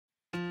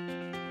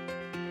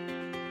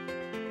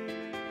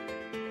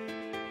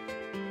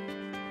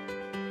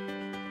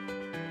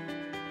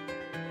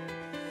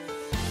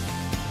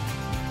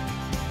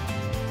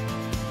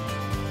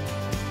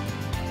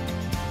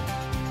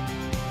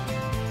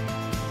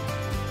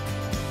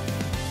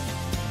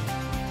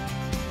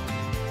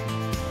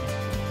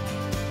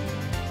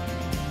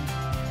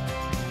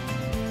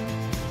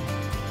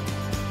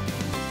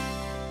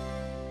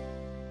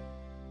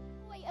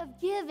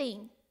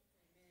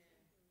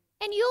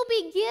And you'll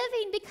be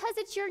giving because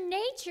it's your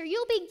nature.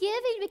 You'll be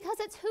giving because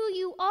it's who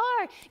you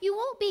are. You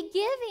won't be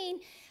giving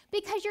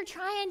because you're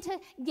trying to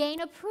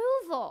gain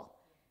approval,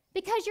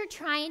 because you're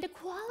trying to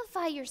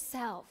qualify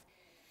yourself.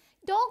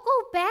 Don't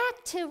go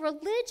back to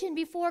religion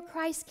before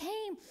Christ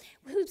came,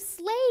 whose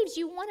slaves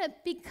you want to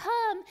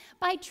become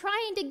by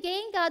trying to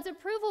gain God's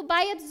approval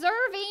by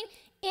observing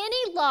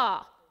any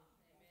law.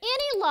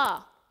 Any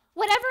law.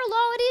 Whatever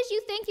law it is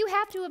you think you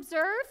have to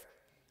observe,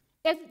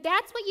 if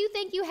that's what you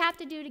think you have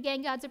to do to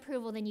gain God's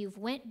approval, then you've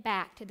went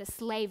back to the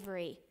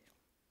slavery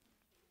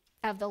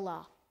of the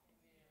law.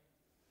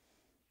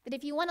 But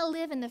if you want to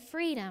live in the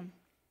freedom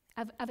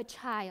of a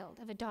child,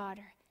 of a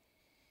daughter,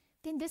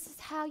 then this is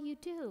how you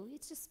do.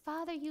 It's just,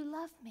 Father, you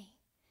love me.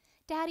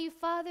 Daddy,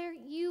 Father,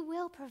 you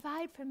will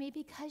provide for me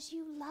because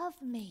you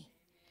love me.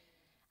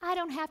 I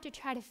don't have to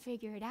try to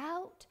figure it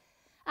out.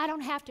 I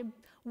don't have to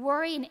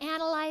worry and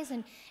analyze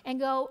and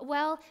go,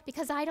 well,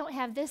 because I don't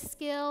have this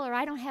skill, or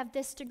I don't have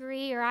this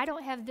degree, or I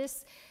don't have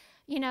this,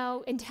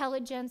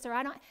 intelligence,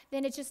 or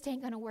then it just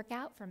ain't going to work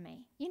out for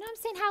me. You know what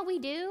I'm saying? How we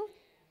do?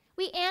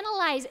 We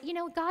analyze.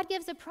 God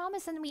gives a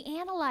promise and we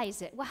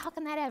analyze it. Well, how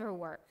can that ever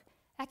work?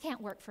 That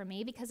can't work for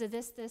me because of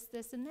this, this,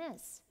 this, and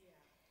this.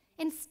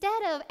 Yeah.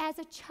 Instead of, as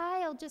a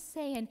child, just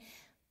saying,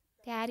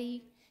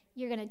 Daddy,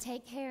 you're going to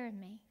take care of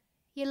me.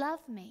 You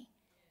love me.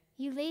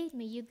 You lead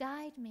me. You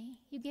guide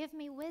me. You give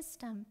me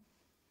wisdom.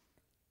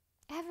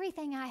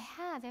 Everything I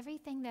have,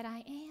 everything that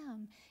I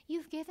am,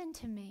 you've given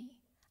to me.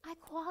 I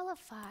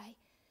qualify.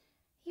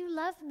 You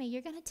love me.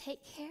 You're going to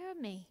take care of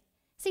me.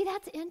 See,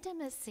 that's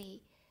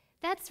intimacy.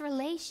 That's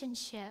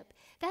relationship.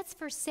 That's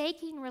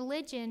forsaking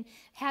religion,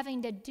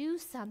 having to do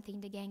something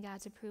to gain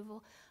God's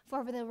approval,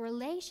 for the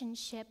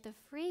relationship, the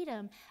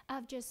freedom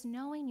of just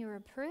knowing you're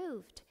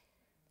approved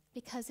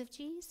because of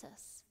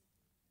Jesus.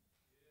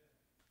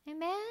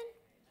 Amen?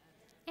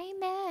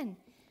 Amen.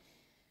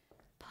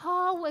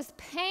 Paul was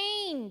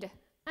pained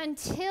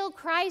until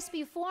Christ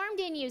be formed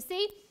in you.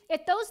 See,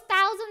 if those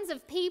thousands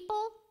of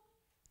people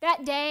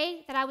that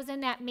day that I was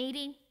in that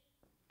meeting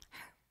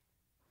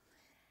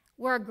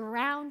were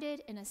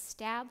grounded and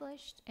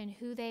established in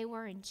who they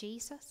were in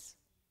Jesus,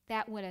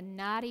 that would have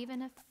not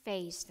even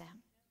fazed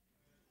them.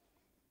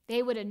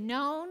 They would have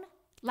known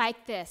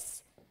like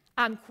this,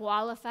 I'm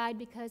qualified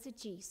because of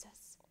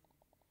Jesus.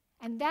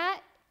 And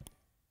that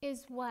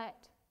is what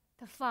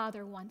the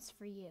Father wants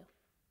for you.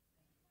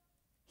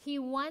 He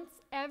wants,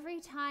 every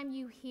time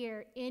you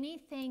hear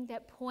anything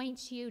that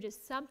points you to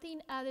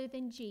something other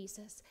than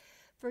Jesus,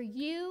 for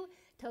you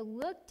to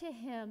look to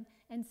him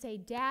and say,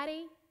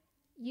 Daddy,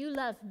 you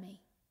love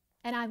me,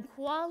 and I'm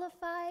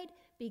qualified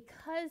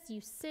because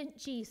you sent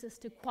Jesus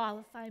to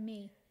qualify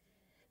me.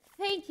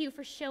 Thank you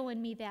for showing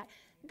me that.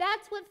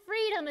 That's what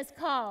freedom is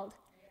called.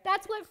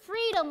 That's what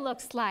freedom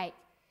looks like.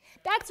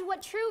 That's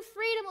what true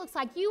freedom looks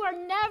like. You are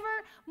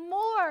never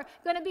more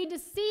going to be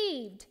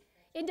deceived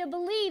into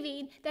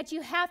believing that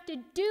you have to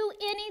do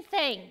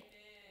anything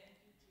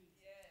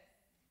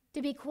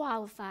to be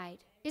qualified.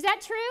 Is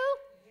that true?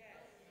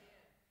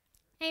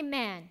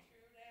 Amen.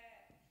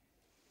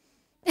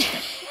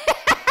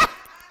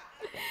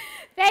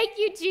 Thank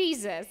you,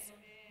 Jesus.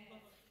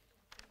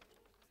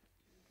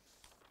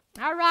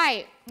 All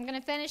right, I'm going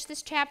to finish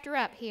this chapter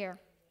up here.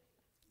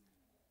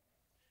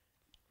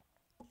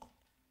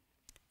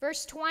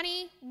 Verse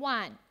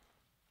 21,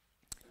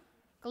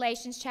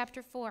 Galatians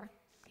chapter 4.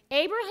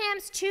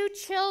 Abraham's two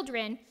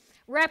children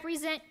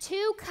represent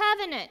two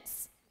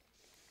covenants.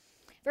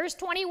 Verse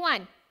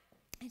 21,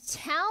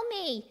 tell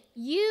me,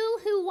 you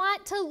who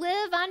want to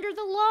live under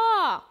the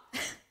law,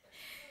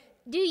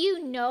 do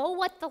you know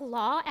what the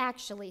law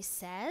actually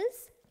says?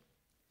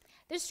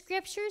 The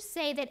scriptures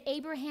say that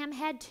Abraham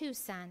had two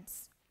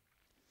sons,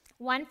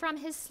 one from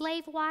his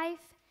slave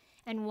wife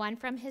and one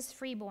from his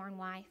freeborn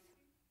wife.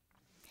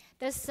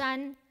 The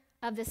son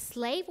of the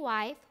slave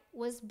wife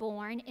was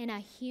born in a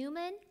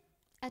human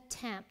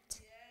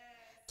attempt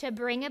to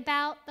bring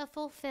about the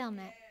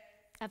fulfillment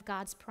of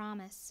God's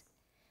promise.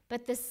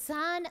 But the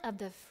son of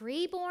the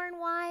freeborn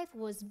wife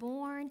was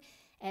born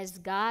as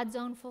God's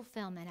own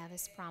fulfillment of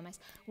his promise,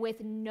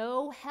 with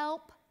no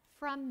help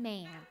from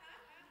man.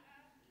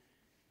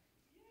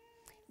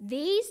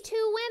 These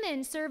two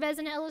women serve as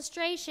an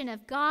illustration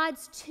of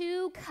God's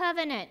two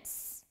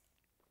covenants.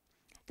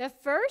 The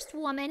first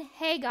woman,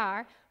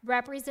 Hagar,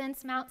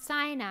 represents Mount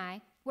Sinai,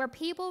 where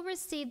people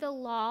received the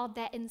law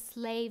that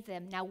enslaved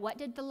them. Now, what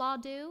did the law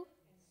do?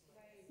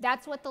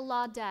 That's what the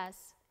law does.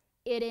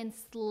 It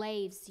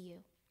enslaves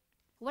you.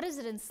 What does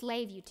it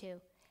enslave you to?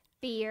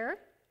 Fear,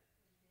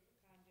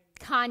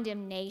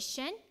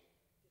 condemnation,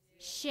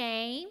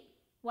 shame,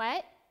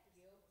 what?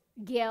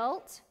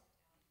 Guilt,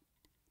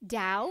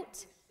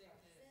 doubt,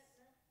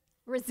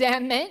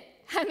 resentment.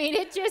 I mean,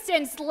 it just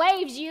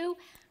enslaves you.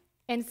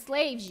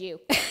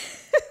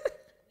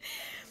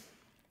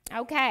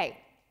 Okay.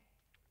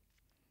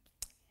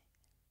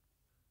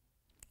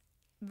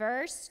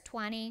 Verse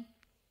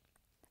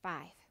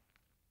 25.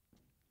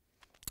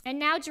 And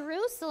now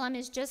Jerusalem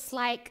is just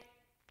like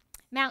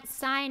Mount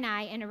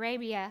Sinai in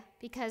Arabia,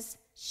 because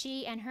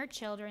She and her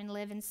children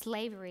live in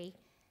slavery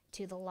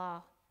to the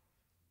law.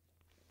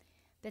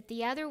 But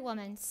the other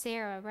woman,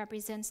 Sarah,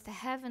 represents the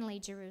heavenly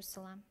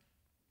Jerusalem.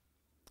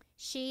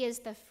 She is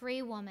the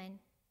free woman,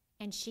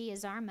 and she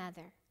is our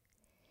mother.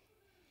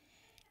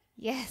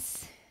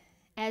 Yes,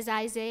 as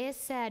Isaiah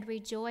said,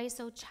 rejoice,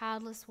 O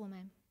childless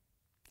woman,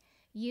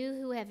 you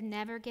who have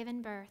never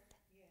given birth.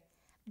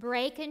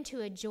 Break into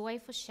a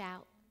joyful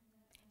shout,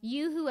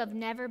 you who have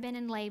never been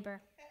in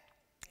labor.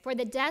 For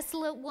the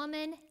desolate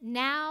woman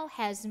now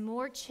has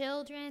more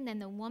children than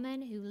the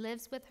woman who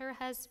lives with her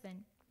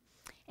husband.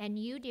 And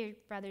you, dear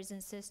brothers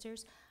and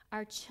sisters,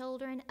 are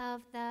children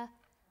of the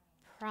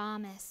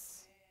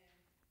promise,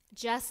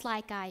 just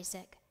like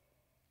Isaac.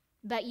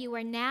 But you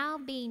are now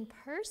being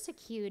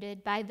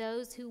persecuted by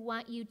those who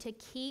want you to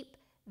keep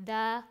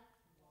the...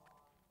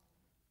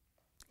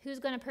 Who's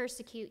going to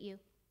persecute you?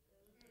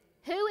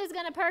 Who is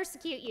going to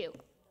persecute you?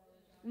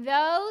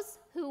 Those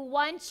who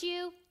want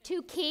you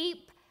to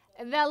keep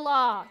the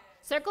law.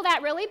 Circle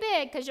that really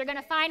big, because you're going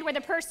to find where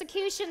the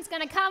persecution is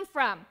going to come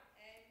from. Amen.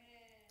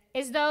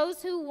 Is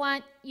those who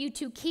want you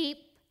to keep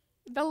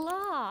the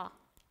law.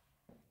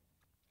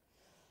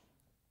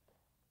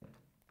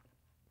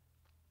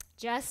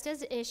 Just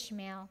as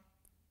Ishmael,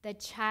 the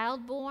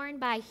child born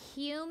by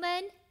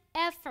human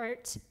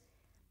effort,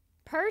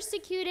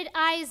 persecuted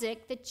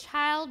Isaac, the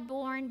child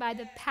born by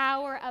the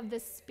power of the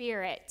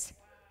Spirit.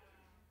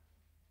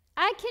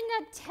 I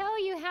cannot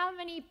tell you how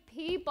many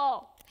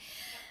people,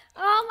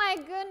 oh my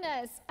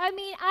goodness. I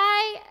mean,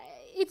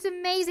 it's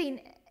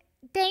amazing.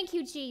 Thank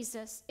you,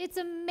 Jesus. It's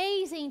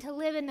amazing to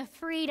live in the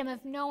freedom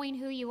of knowing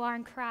who you are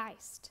in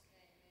Christ.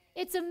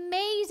 It's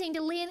amazing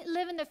to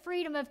live in the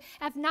freedom of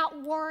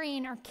not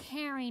worrying or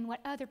caring what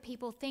other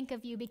people think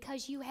of you,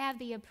 because you have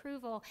the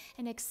approval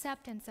and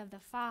acceptance of the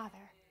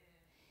Father.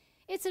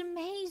 It's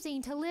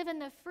amazing to live in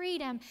the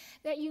freedom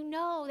that you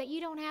know that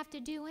you don't have to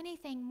do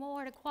anything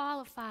more to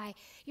qualify.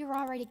 You're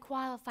already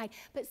qualified.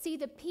 But see,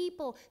 the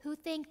people who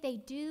think they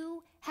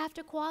do have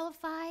to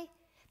qualify,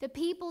 the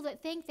people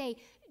that think they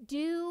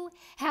do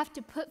have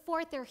to put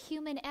forth their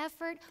human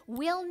effort,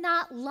 will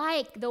not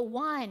like the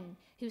one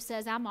who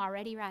says, I'm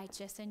already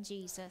righteous in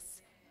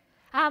Jesus.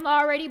 I'm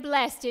already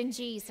blessed in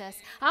Jesus.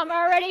 I'm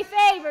already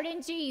favored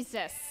in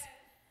Jesus.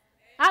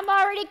 I'm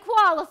already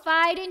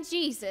qualified in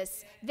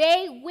Jesus.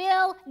 They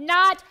will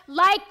not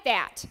like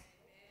that.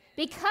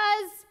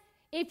 Because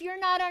if you're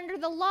not under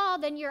the law,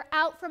 then you're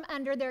out from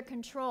under their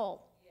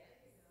control.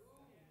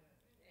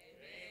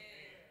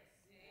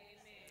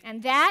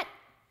 And that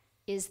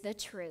is the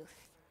truth.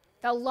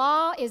 The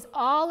law is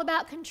all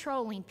about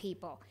controlling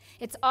people.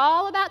 It's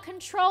all about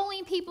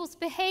controlling people's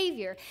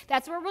behavior.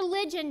 That's what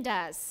religion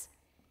does.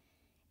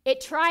 It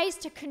tries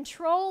to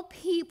control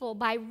people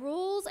by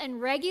rules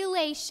and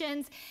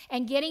regulations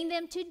and getting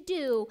them to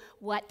do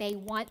what they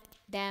want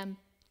them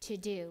to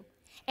do.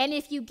 And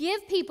if you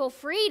give people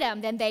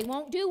freedom, then they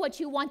won't do what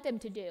you want them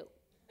to do.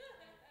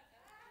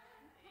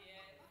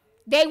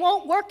 They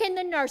won't work in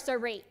the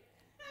nursery.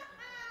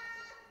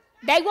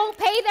 They won't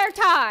pay their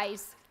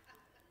tithes.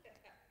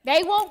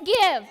 They won't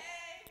give.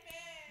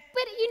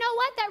 But you know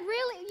what?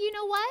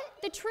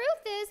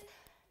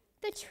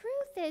 The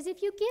truth is,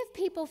 if you give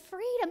people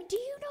freedom, do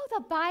you know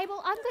the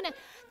Bible? I'm going to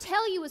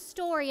tell you a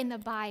story in the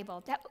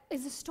Bible that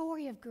is a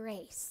story of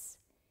grace.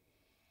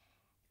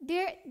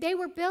 They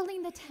were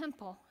building the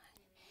temple,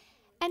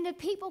 and the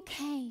people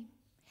came,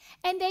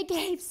 and they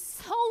gave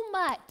so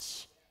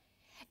much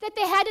that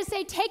they had to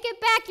say, take it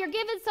back, you're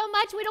giving so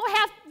much, we don't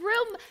have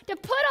room to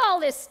put all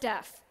this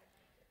stuff.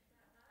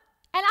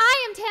 And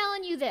I am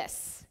telling you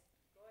this,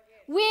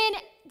 when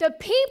the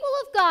people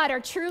of God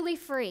are truly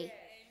free,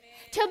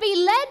 to be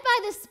led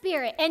by the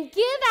Spirit and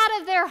give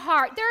out of their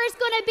heart, there is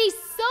going to be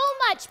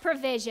so much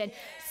provision,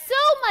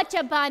 so much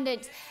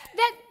abundance,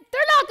 that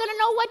they're not going to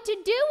know what to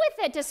do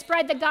with it to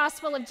spread the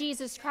gospel of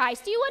Jesus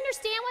Christ. Do you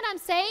understand what I'm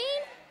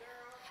saying?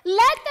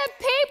 Let the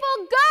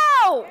people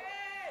go.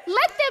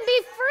 Let them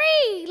be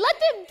free. Let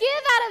them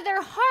give out of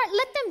their heart.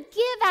 Let them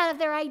give out of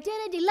their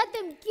identity. Let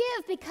them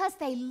give because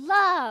they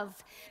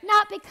love,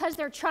 not because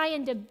they're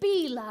trying to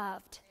be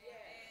loved.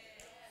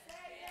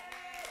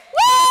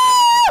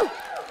 Woo!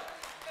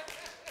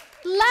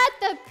 Let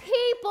the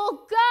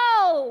people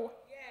go.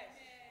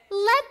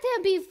 Let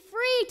them be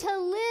free to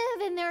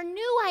live in their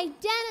new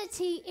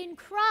identity in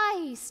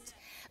Christ.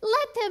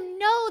 Let them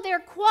know they're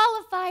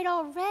qualified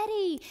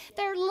already.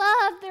 They're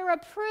loved. They're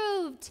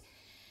approved.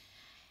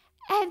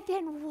 And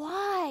then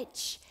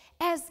watch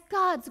as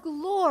God's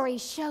glory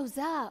shows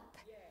up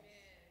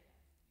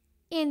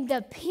in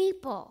the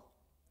people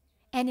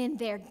and in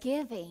their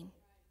giving.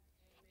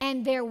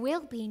 And there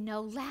will be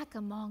no lack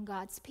among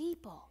God's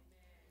people.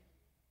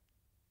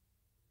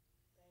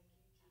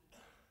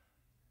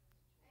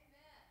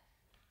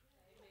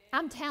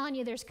 I'm telling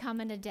you, there's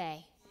coming a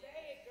day.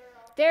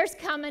 There's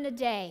coming a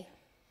day.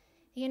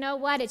 You know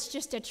what? It's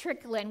just a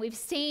trickling. We've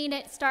seen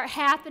it start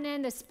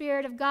happening. The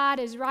Spirit of God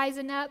is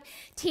rising up,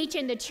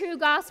 teaching the true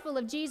gospel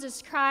of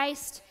Jesus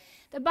Christ.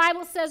 The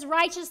Bible says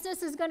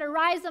righteousness is going to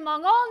rise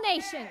among all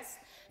nations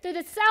through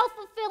the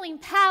self-fulfilling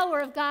power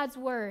of God's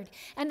word.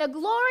 And the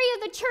glory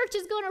of the church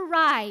is going to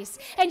rise.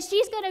 And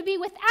she's going to be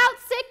without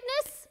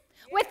sickness,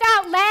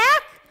 without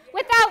lack,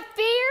 without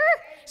fear.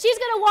 She's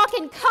going to walk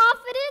in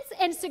confidence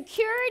and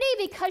security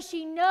because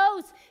she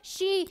knows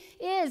she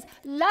is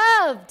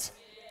loved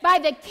by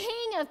the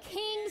King of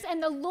Kings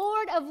and the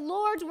Lord of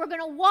Lords. We're going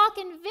to walk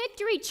in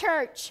victory,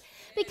 church,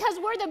 because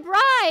we're the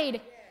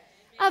bride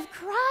of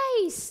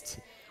Christ.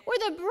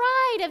 We're the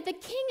bride of the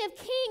King of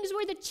Kings.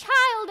 We're the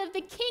child of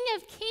the King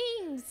of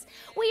Kings.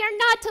 We are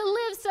not to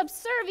live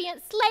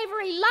subservient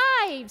slavery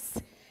lives.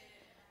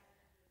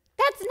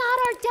 That's not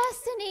our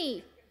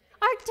destiny.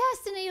 Our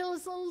destiny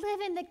is to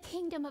live in the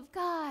kingdom of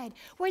God,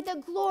 where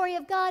the glory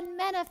of God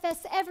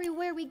manifests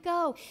everywhere we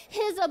go.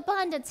 His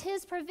abundance,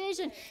 His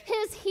provision,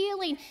 His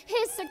healing,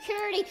 His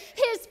security,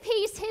 His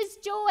peace, His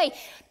joy.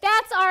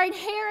 That's our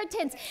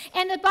inheritance.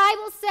 And the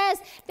Bible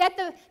says that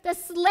the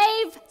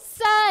slave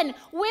son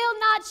will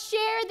not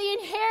share the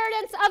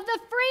inheritance of the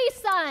free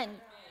son.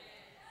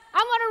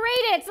 I'm going to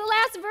read it. It's the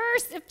last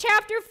verse of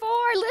chapter 4.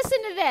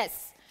 Listen to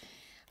this.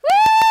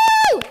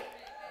 Woo!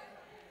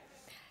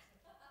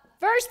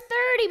 Verse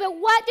 30, but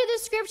what do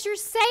the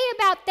scriptures say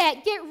about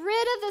that? Get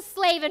rid of the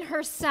slave and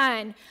her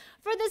son.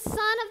 For the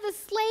son of the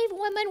slave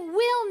woman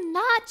will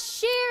not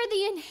share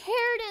the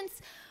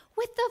inheritance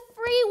with the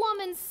free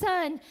woman's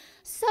son.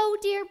 So,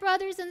 dear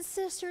brothers and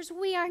sisters,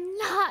 we are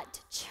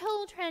not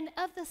children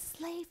of the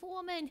slave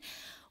woman.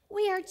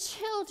 We are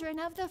children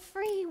of the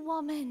free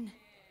woman.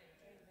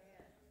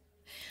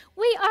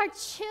 We are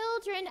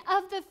children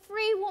of the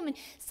free woman.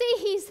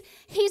 See,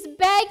 he's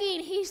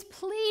begging, he's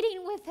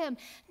pleading with him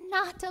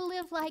not to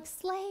live like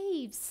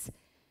slaves.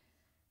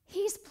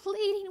 He's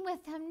pleading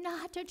with them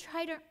not to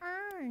try to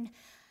earn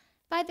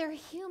by their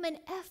human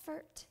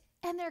effort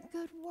and their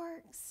good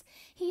works.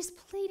 He's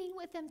pleading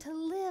with them to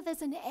live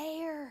as an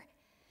heir,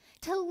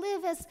 to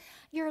live as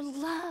you're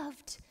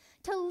loved,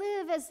 to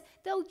live as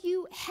though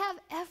you have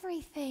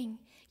everything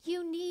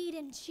you need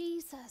in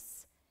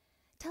Jesus.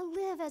 To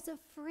live as a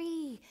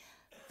free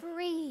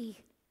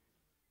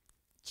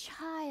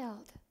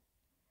child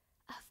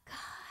of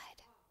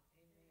God.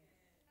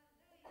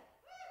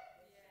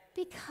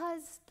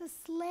 Because the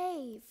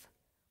slave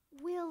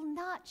will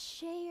not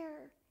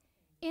share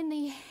in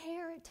the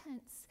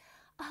inheritance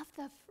of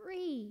the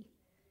free.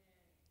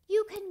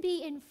 You can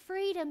be in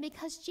freedom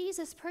because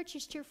Jesus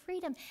purchased your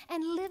freedom,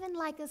 and living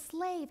like a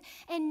slave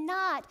and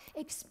not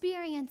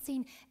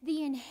experiencing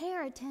the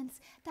inheritance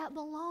that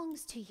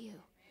belongs to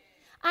you.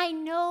 I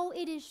know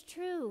it is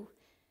true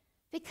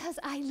because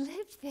I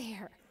lived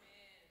there.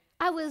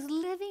 I was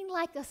living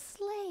like a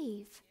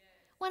slave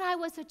when I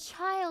was a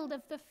child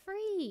of the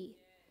free,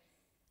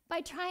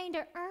 by trying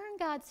to earn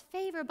God's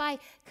favor, by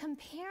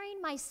comparing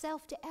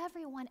myself to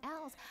everyone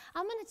else.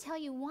 I'm going to tell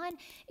you one,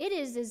 it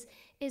is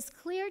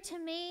clear to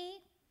me.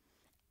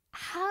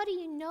 How do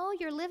you know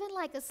you're living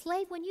like a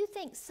slave? When you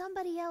think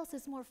somebody else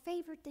is more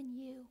favored than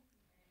you.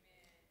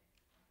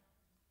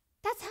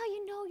 That's how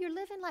you know you're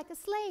living like a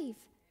slave.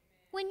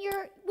 When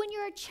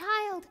you're a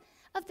child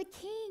of the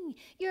King,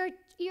 you're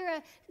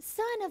a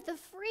son of the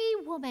free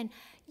woman,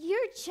 you're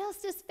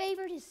just as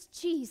favored as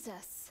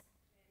Jesus.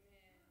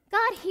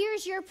 God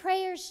hears your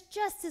prayers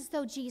just as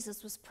though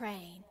Jesus was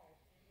praying.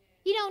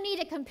 You don't need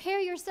to compare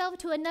yourself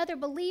to another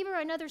believer,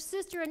 another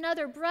sister,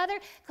 another brother.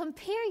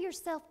 Compare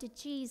yourself to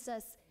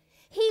Jesus.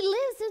 He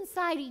lives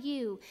inside of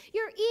you.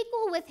 You're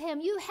equal with Him.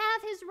 You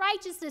have His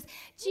righteousness.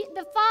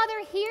 The Father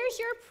hears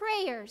your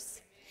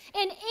prayers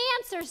and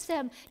answers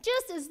them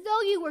just as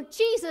though you were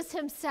Jesus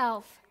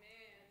Himself.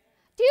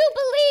 Amen. Do you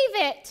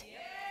believe it?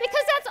 Yes.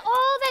 Because that's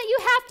all that you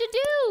have to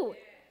do,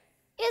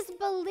 is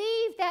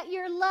believe that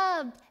you're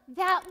loved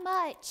that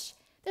much.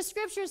 The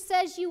scripture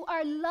says you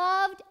are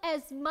loved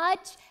as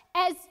much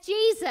as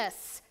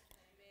Jesus.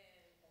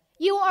 Amen.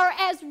 You are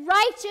as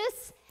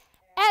righteous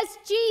as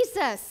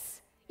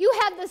Jesus. You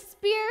have the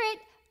Spirit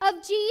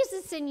of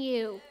Jesus in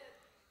you.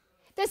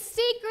 The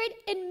secret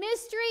and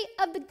mystery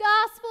of the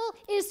gospel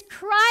is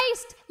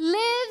Christ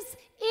lives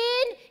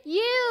in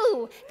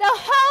you. The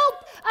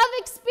hope of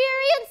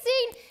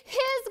experiencing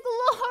His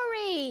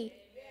glory.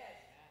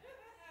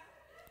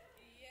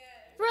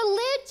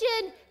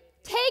 Religion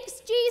takes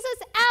Jesus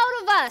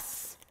out of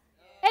us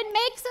and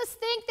makes us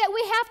think that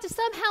we have to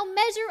somehow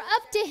measure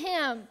up to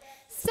Him.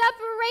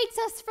 Separates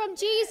us from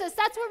Jesus.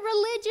 That's what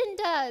religion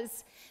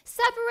does.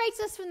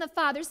 Separates us from the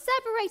Father,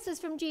 separates us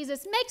from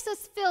Jesus, makes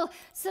us feel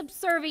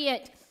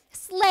subservient,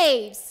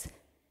 slaves.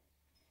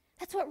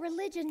 That's what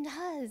religion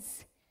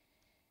does.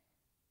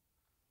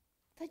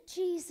 But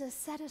Jesus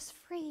set us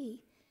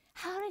free.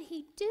 How did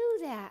He do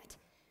that?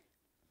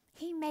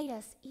 He made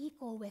us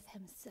equal with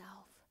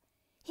Himself.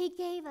 He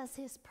gave us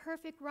His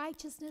perfect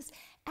righteousness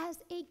as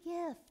a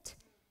gift.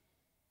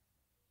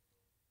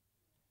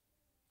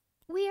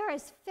 We are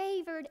as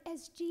favored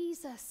as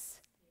Jesus.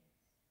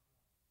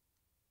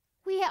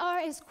 We are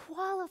as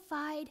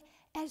qualified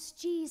as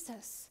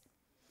Jesus.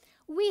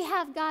 We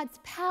have God's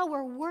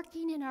power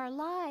working in our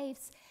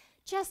lives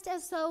just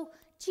as though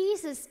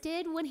Jesus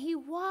did when He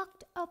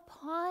walked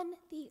upon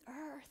the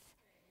earth.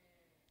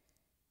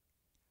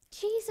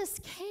 Jesus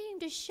came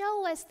to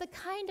show us the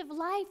kind of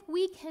life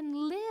we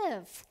can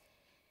live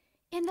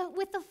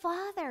with the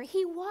Father.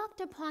 He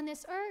walked upon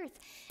this earth,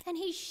 and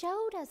he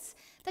showed us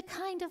the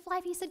kind of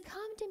life. He said,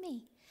 come to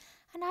me,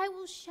 and I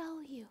will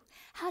show you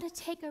how to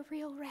take a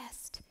real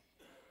rest.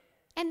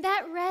 And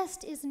that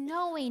rest is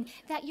knowing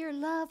that you're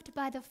loved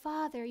by the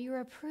Father, you're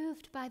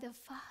approved by the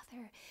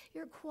Father,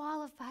 you're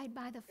qualified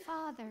by the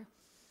Father,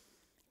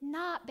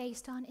 not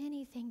based on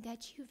anything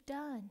that you've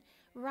done,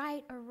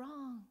 right or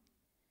wrong,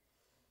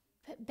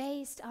 but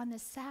based on the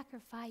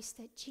sacrifice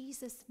that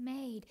Jesus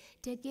made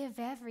to give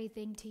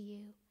everything to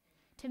you,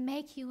 to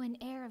make you an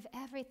heir of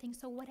everything.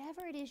 So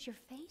whatever it is you're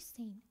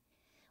facing,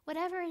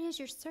 whatever it is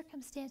your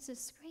circumstances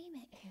scream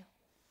at you,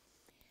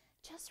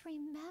 just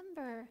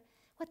remember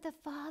what the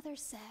Father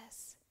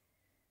says.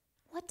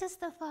 What does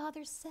the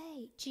Father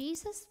say?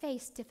 Jesus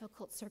faced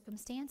difficult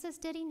circumstances,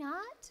 did he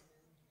not?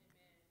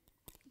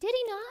 Did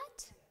he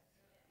not?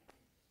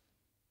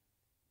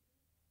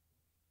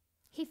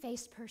 He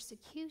faced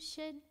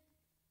persecution.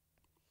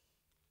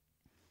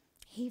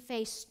 He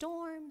faced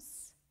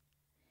storms.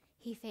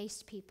 He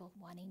faced people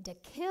wanting to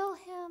kill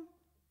him.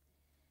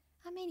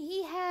 I mean,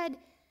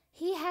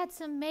 he had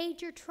some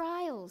major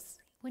trials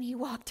when he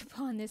walked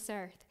upon this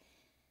earth.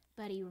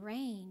 But he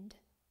reigned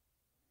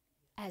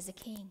as a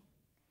king.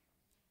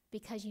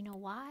 Because you know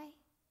why?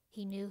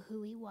 He knew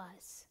who he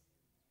was.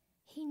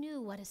 He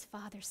knew what his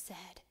Father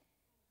said.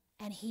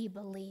 And he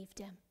believed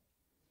him.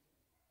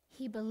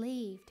 He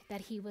believed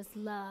that he was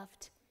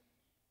loved.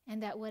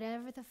 And that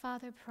whatever the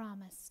Father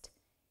promised,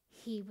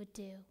 he would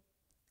do.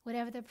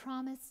 Whatever the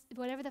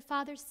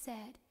Father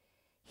said,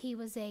 he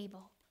was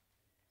able.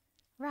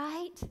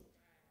 Right?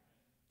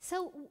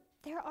 So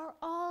there are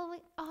all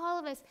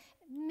of us.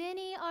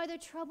 Many are the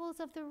troubles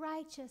of the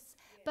righteous,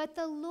 but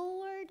the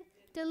Lord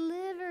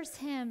delivers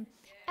him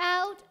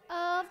out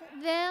of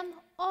them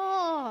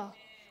all.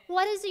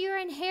 What is your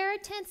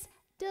inheritance?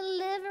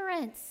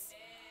 Deliverance.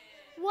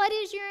 What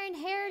is your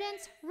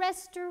inheritance?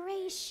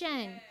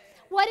 Restoration.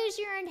 What is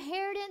your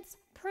inheritance?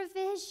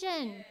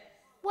 Provision.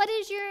 What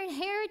is your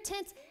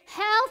inheritance?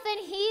 Health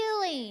and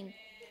healing,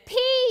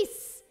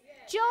 peace,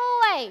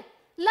 joy,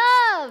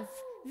 love,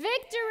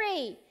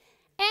 victory.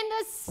 And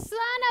the son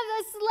of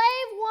the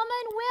slave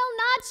woman will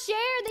not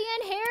share the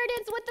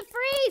inheritance with the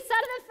free, son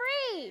of the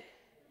free.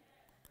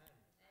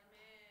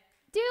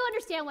 Do you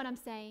understand what I'm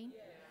saying?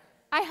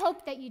 I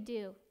hope that you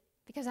do,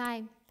 because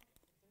I'm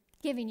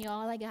giving you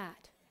all I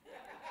got.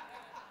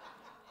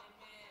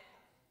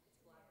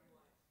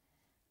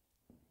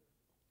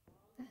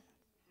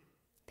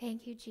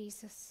 Thank you,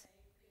 Jesus.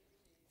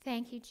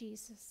 Thank you,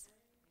 Jesus.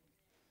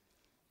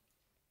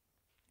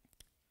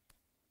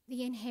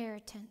 The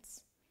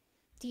inheritance.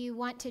 Do you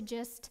want to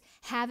just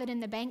have it in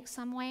the bank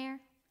somewhere?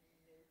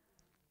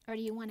 Or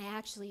do you want to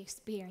actually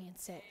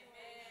experience it?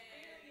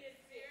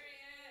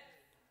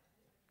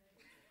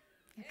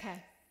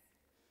 Okay.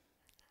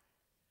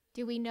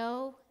 Do we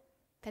know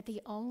that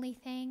the only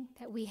thing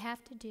that we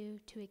have to do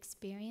to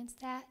experience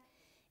that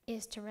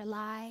is to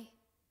rely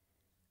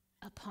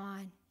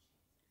upon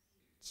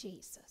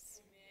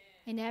Jesus?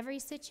 In every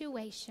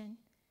situation,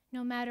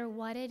 no matter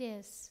what it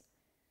is,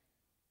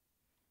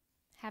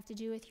 have to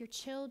do with your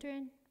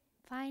children,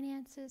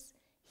 finances,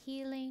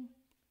 healing,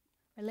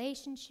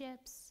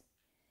 relationships,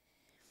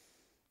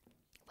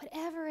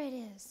 whatever it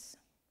is,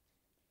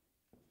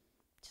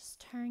 just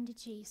turn to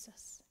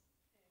Jesus.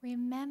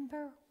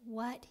 Remember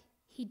what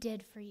he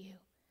did for you.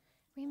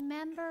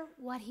 Remember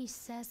what he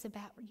says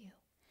about you.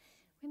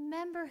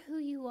 Remember who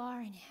you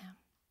are in him.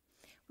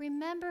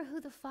 Remember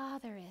who the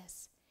Father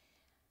is.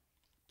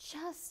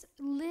 Just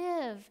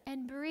live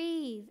and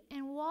breathe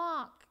and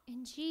walk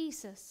in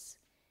Jesus,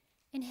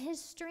 in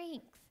his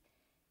strength.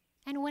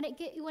 And when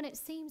it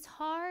seems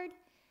hard,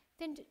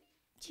 then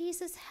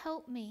Jesus,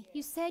 help me.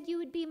 You said you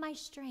would be my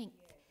strength.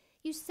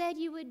 You said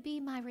you would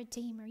be my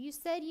Redeemer. You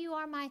said you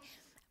are my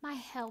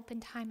help in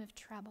time of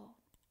trouble.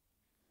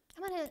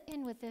 I'm going to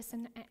end with this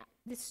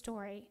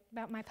story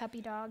about my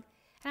puppy dog.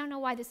 I don't know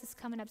why this is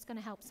coming up. It's going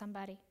to help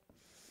somebody.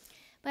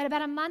 But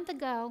about a month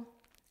ago,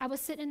 I was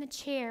sitting in the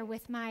chair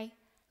with my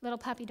little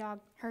puppy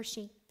dog,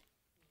 Hershey.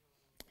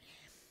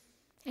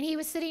 And he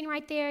was sitting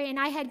right there, and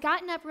I had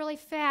gotten up really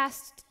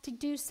fast to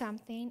do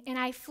something, and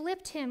I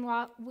flipped him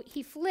while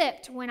he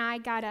flipped when I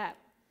got up.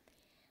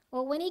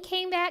 Well, when he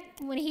came back,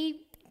 when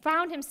he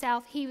found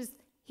himself, he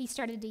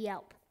started to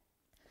yelp.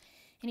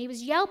 And he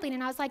was yelping,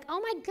 and I was like, oh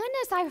my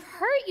goodness, I've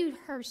hurt you,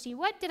 Hershey.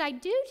 What did I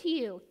do to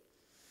you?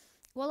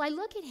 Well, I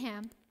look at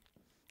him,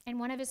 and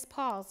one of his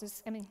paws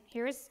is,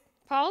 his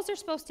paws are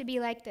supposed to be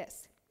like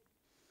this.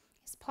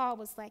 His paw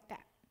was like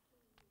that.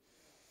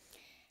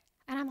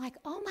 And I'm like,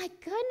 oh my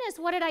goodness,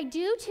 what did I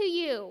do to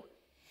you?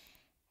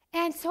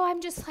 And so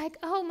I'm just like,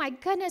 oh my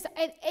goodness.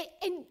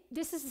 And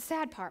this is the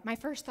sad part. My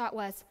first thought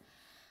was,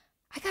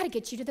 I got to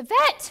get you to the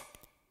vet.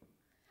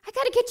 I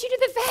got to get you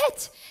to the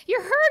vet.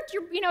 You're hurt.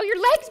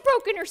 Your leg's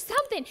broken or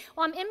something.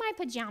 Well, I'm in my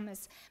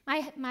pajamas.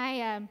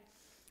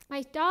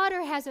 My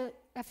daughter has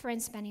a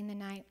friend spending the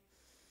night.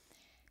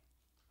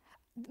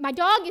 my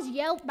dog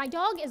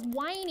is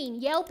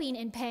whining, yelping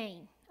in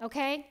pain,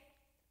 okay?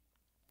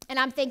 And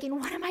I'm thinking,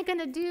 what am I going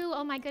to do?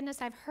 Oh my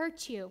goodness, I've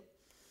hurt you.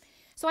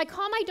 So I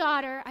call my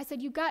daughter. I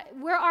said,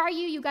 where are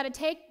you? You got to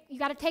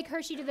take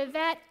Hershey to the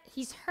vet.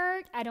 He's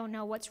hurt. I don't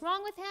know what's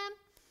wrong with him.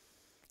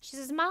 She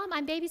says, Mom,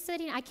 I'm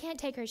babysitting. I can't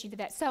take Hershey to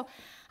the vet. So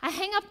I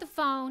hang up the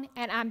phone,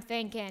 and I'm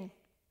thinking,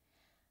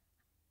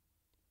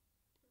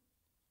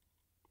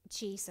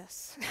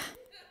 Jesus.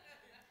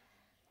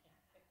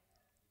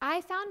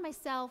 I found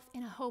myself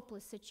in a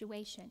hopeless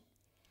situation.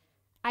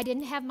 I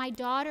didn't have my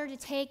daughter to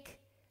take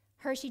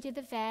Hershey to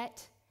the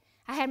vet.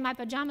 I had my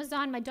pajamas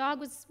on. My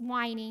dog was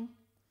whining.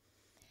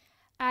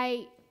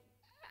 My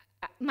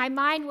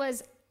mind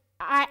was,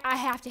 I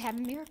have to have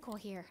a miracle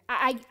here.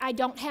 I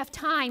don't have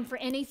time for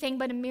anything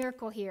but a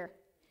miracle here.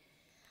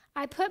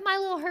 I put my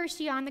little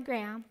Hershey on the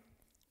ground,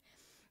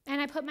 and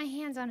I put my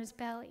hands on his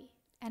belly,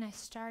 and I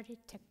started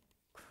to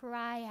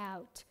cry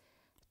out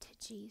to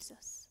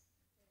Jesus.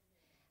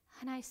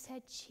 And I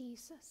said,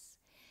 Jesus,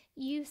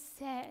 you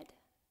said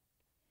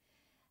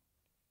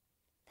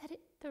that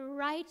the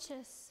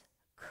righteous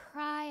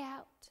cry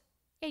out,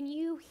 and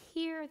you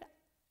hear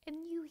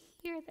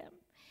them,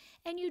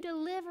 and you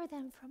deliver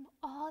them from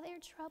all their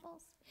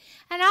troubles.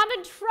 And I'm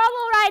in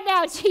trouble right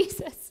now,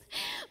 Jesus.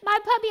 My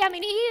puppy,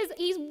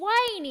 he's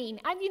whining.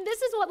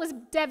 This is what was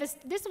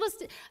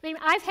devastating.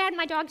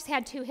 My dog's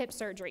had 2 hip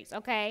surgeries,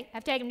 okay?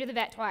 I've taken him to the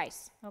vet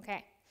twice,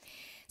 okay?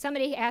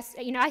 Somebody asked,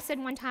 I said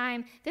one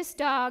time, this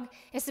dog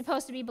is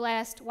supposed to be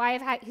blessed. Why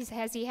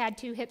has he had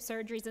 2 hip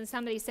surgeries? And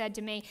somebody said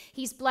to me,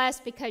 he's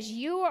blessed because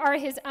you are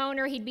his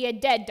owner. He'd be a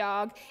dead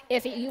dog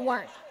if you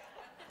weren't.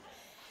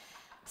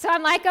 So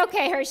I'm like,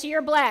 okay, Hershey,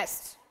 you're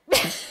blessed.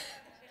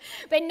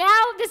 But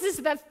now this is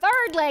the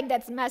 3rd leg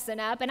that's messing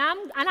up, and I'm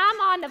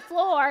on the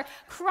floor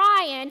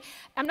crying.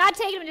 I'm not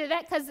taking him to the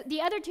vet because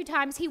the other 2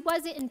 times he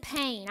wasn't in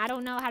pain. I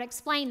don't know how to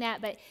explain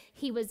that, but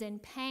he was in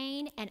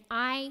pain, and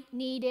I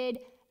needed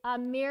a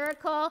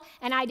miracle,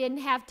 and I didn't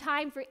have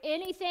time for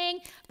anything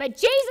but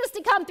Jesus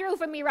to come through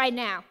for me right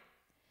now.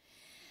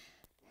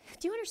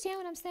 Do you understand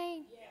what I'm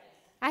saying? Yes.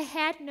 I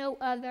had no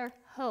other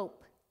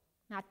hope.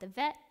 Not the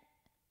vet,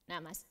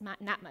 not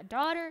my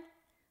daughter,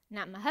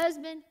 not my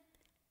husband.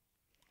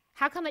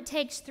 How come it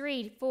takes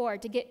 3, 4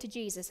 to get to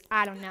Jesus?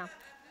 I don't know.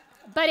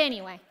 But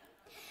anyway,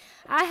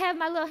 I have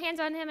my little hands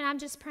on him, and I'm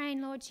just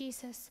praying, Lord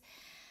Jesus,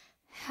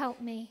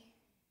 help me.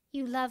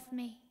 You love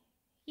me.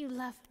 You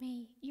love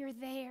me. You're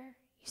there.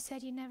 You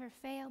said you never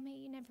fail me.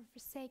 You never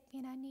forsake me,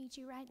 and I need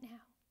you right now.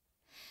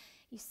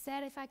 You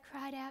said if I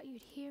cried out,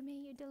 you'd hear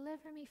me. You'd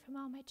deliver me from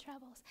all my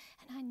troubles,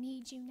 and I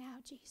need you now,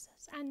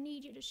 Jesus. I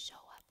need you to show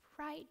up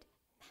right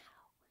now.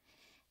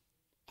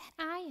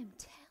 And I am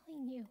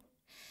telling you,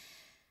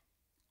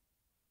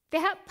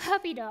 that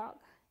puppy dog,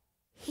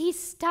 he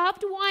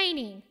stopped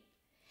whining.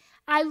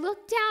 I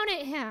looked down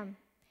at him,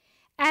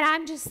 and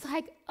I'm just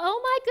like,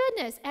 oh my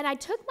goodness. And I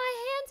took my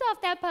hands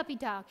off that puppy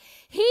dog.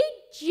 He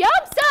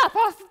jumps up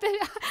off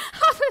the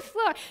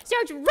floor,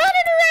 starts running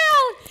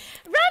around,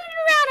 and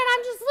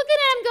I'm just looking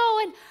at him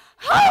going,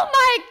 oh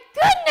my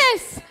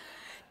goodness,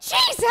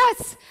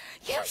 Jesus,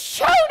 you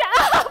showed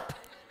up.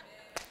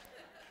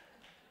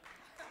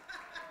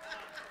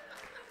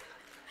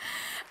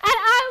 And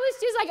I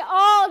was just like,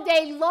 all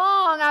day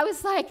long, I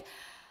was like,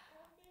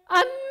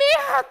 a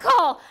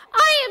miracle.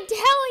 I am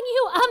telling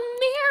you, a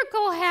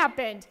miracle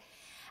happened.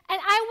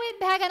 And I went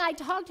back and I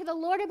talked to the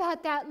Lord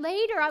about that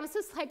later. I was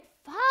just like,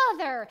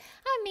 Father,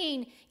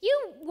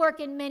 you work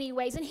in many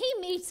ways, and he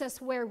meets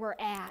us where we're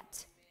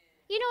at.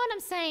 You know what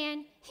I'm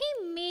saying?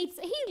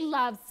 He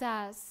loves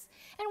us.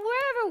 And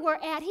wherever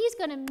we're at, he's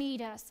going to meet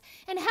us.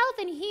 And health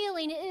and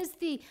healing is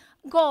the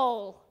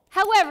goal,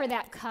 however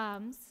that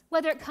comes.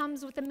 Whether it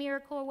comes with a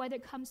miracle or whether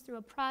it comes through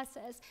a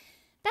process.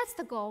 That's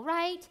the goal,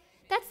 right?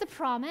 That's the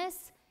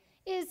promise,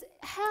 is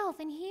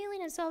health and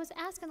healing. And so I was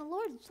asking the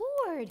Lord,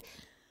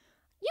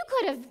 you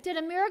could have did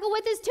a miracle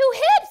with his 2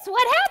 hips.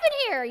 What happened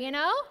here,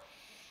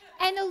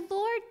 And the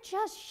Lord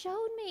just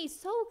showed me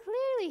so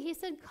clearly. He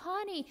said,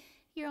 Connie,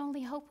 your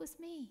only hope was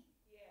me.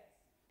 Yes.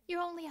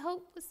 Your only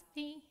hope was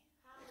me.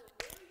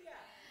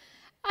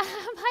 I'm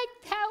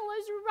like, that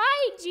was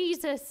right,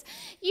 Jesus.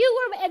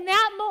 You were, in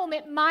that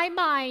moment, my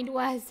mind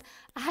was,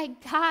 I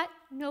got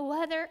no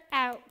other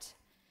out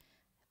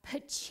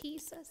but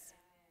Jesus.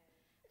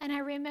 And I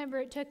remember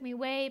it took me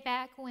way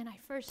back when I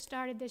first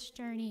started this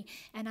journey,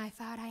 and I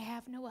thought, I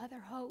have no other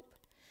hope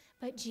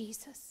but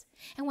Jesus.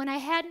 And when I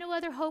had no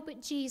other hope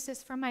but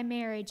Jesus for my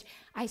marriage,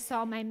 I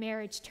saw my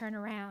marriage turn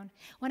around.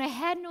 When I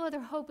had no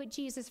other hope but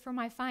Jesus for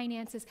my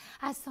finances,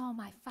 I saw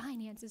my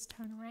finances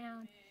turn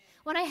around.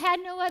 When I had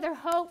no other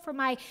hope for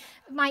my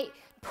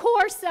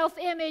poor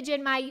self-image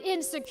and my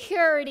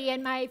insecurity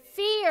and my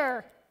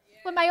fear,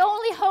 when my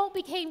only hope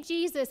became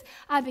Jesus,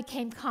 I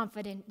became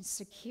confident and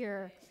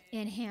secure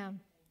in him.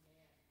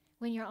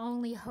 When your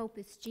only hope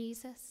is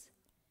Jesus,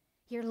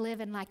 you're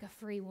living like a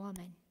free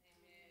woman.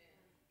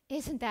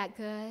 Isn't that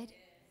good?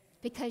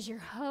 Because your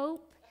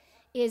hope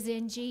is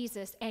in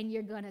Jesus, and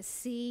you're going to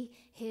see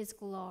his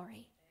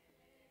glory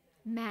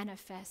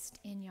manifest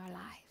in your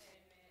life.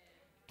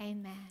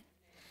 Amen.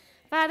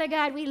 Father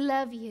God, we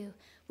love you.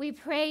 We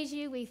praise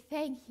you. We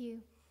thank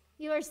you.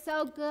 You are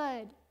so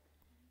good.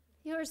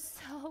 You are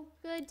so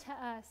good to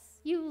us.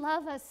 You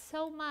love us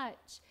so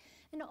much.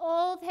 And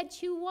all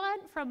that you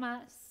want from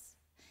us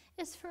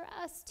is for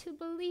us to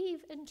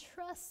believe and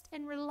trust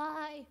and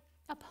rely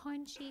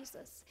upon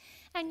Jesus.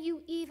 And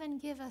you even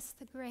give us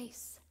the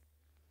grace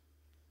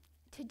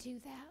to do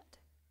that.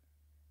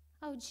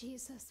 Oh,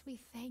 Jesus, we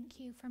thank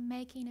you for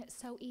making it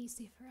so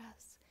easy for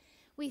us.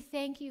 We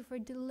thank you for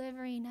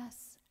delivering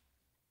us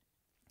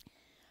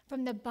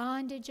from the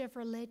bondage of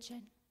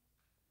religion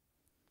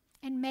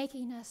and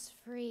making us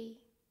free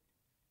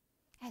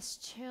as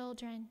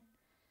children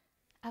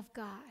of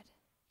God,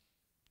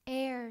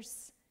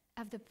 heirs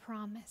of the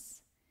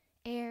promise,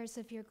 heirs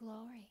of your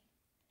glory.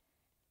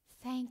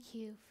 Thank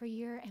you for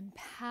your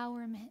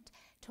empowerment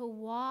to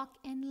walk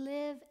and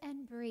live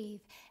and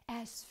breathe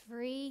as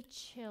free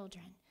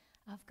children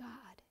of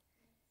God.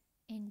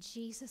 In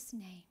Jesus'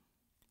 name,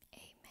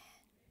 amen.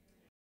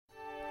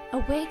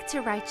 Awake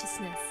to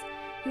righteousness.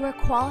 You are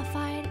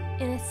qualified,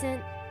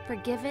 innocent,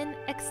 forgiven,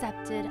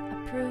 accepted,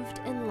 approved,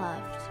 and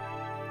loved.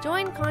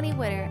 Join Connie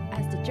Witter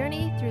as the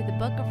journey through the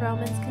book of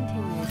Romans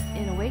continues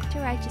in Awake to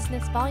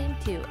Righteousness Volume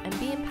 2 and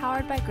be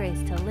empowered by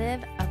grace to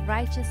live a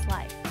righteous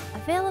life.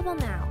 Available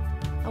now.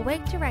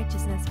 Awake to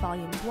Righteousness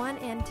Volumes 1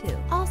 and 2.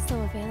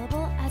 Also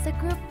available as a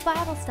group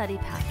Bible study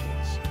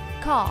package.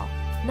 Call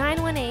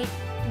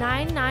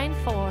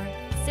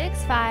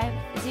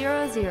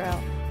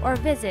 918-994-6500 or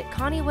visit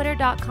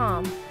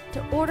conniewitter.com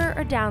to order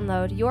or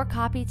download your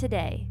copy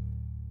today.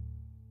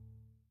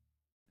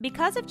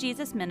 Because of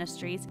Jesus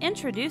Ministries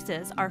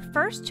introduces our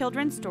first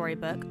children's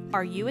storybook,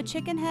 Are You a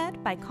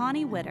Chickenhead? By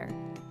Connie Witter.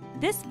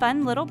 This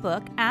fun little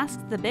book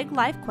asks the big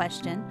life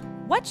question,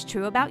 what's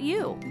true about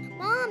you?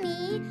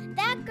 Mommy,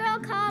 that girl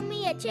called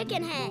me a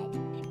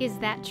chickenhead. Is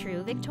that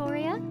true,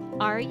 Victoria?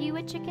 Are you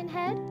a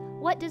chickenhead?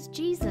 What does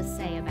Jesus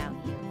say about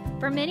you?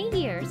 For many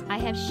years, I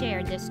have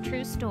shared this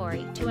true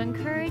story to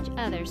encourage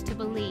others to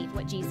believe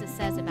what Jesus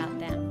says about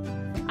them.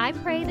 I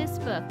pray this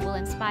book will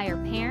inspire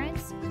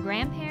parents,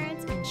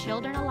 grandparents, and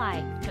children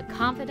alike to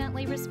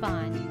confidently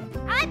respond.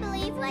 I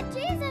believe what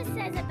Jesus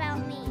says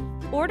about me.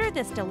 Order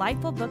this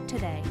delightful book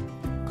today.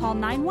 Call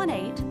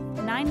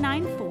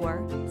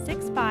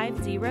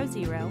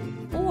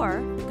 918-994-6500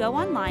 or go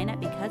online at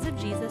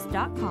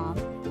becauseofjesus.com,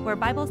 where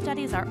Bible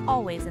studies are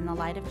always in the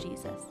light of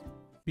Jesus.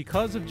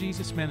 Because of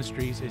Jesus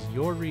Ministries is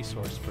your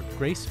resource for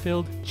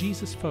grace-filled,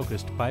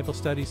 Jesus-focused Bible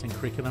studies and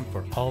curriculum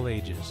for all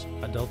ages.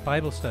 Adult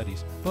Bible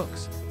studies,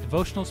 books,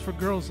 devotionals for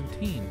girls and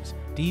teens,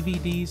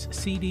 DVDs,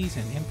 CDs,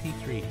 and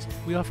MP3s.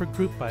 We offer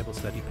group Bible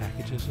study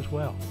packages as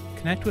well.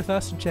 Connect with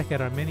us and check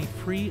out our many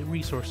free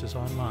resources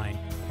online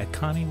at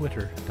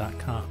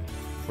conniewitter.com,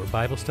 where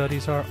Bible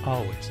studies are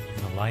always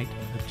in the light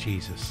of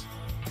Jesus.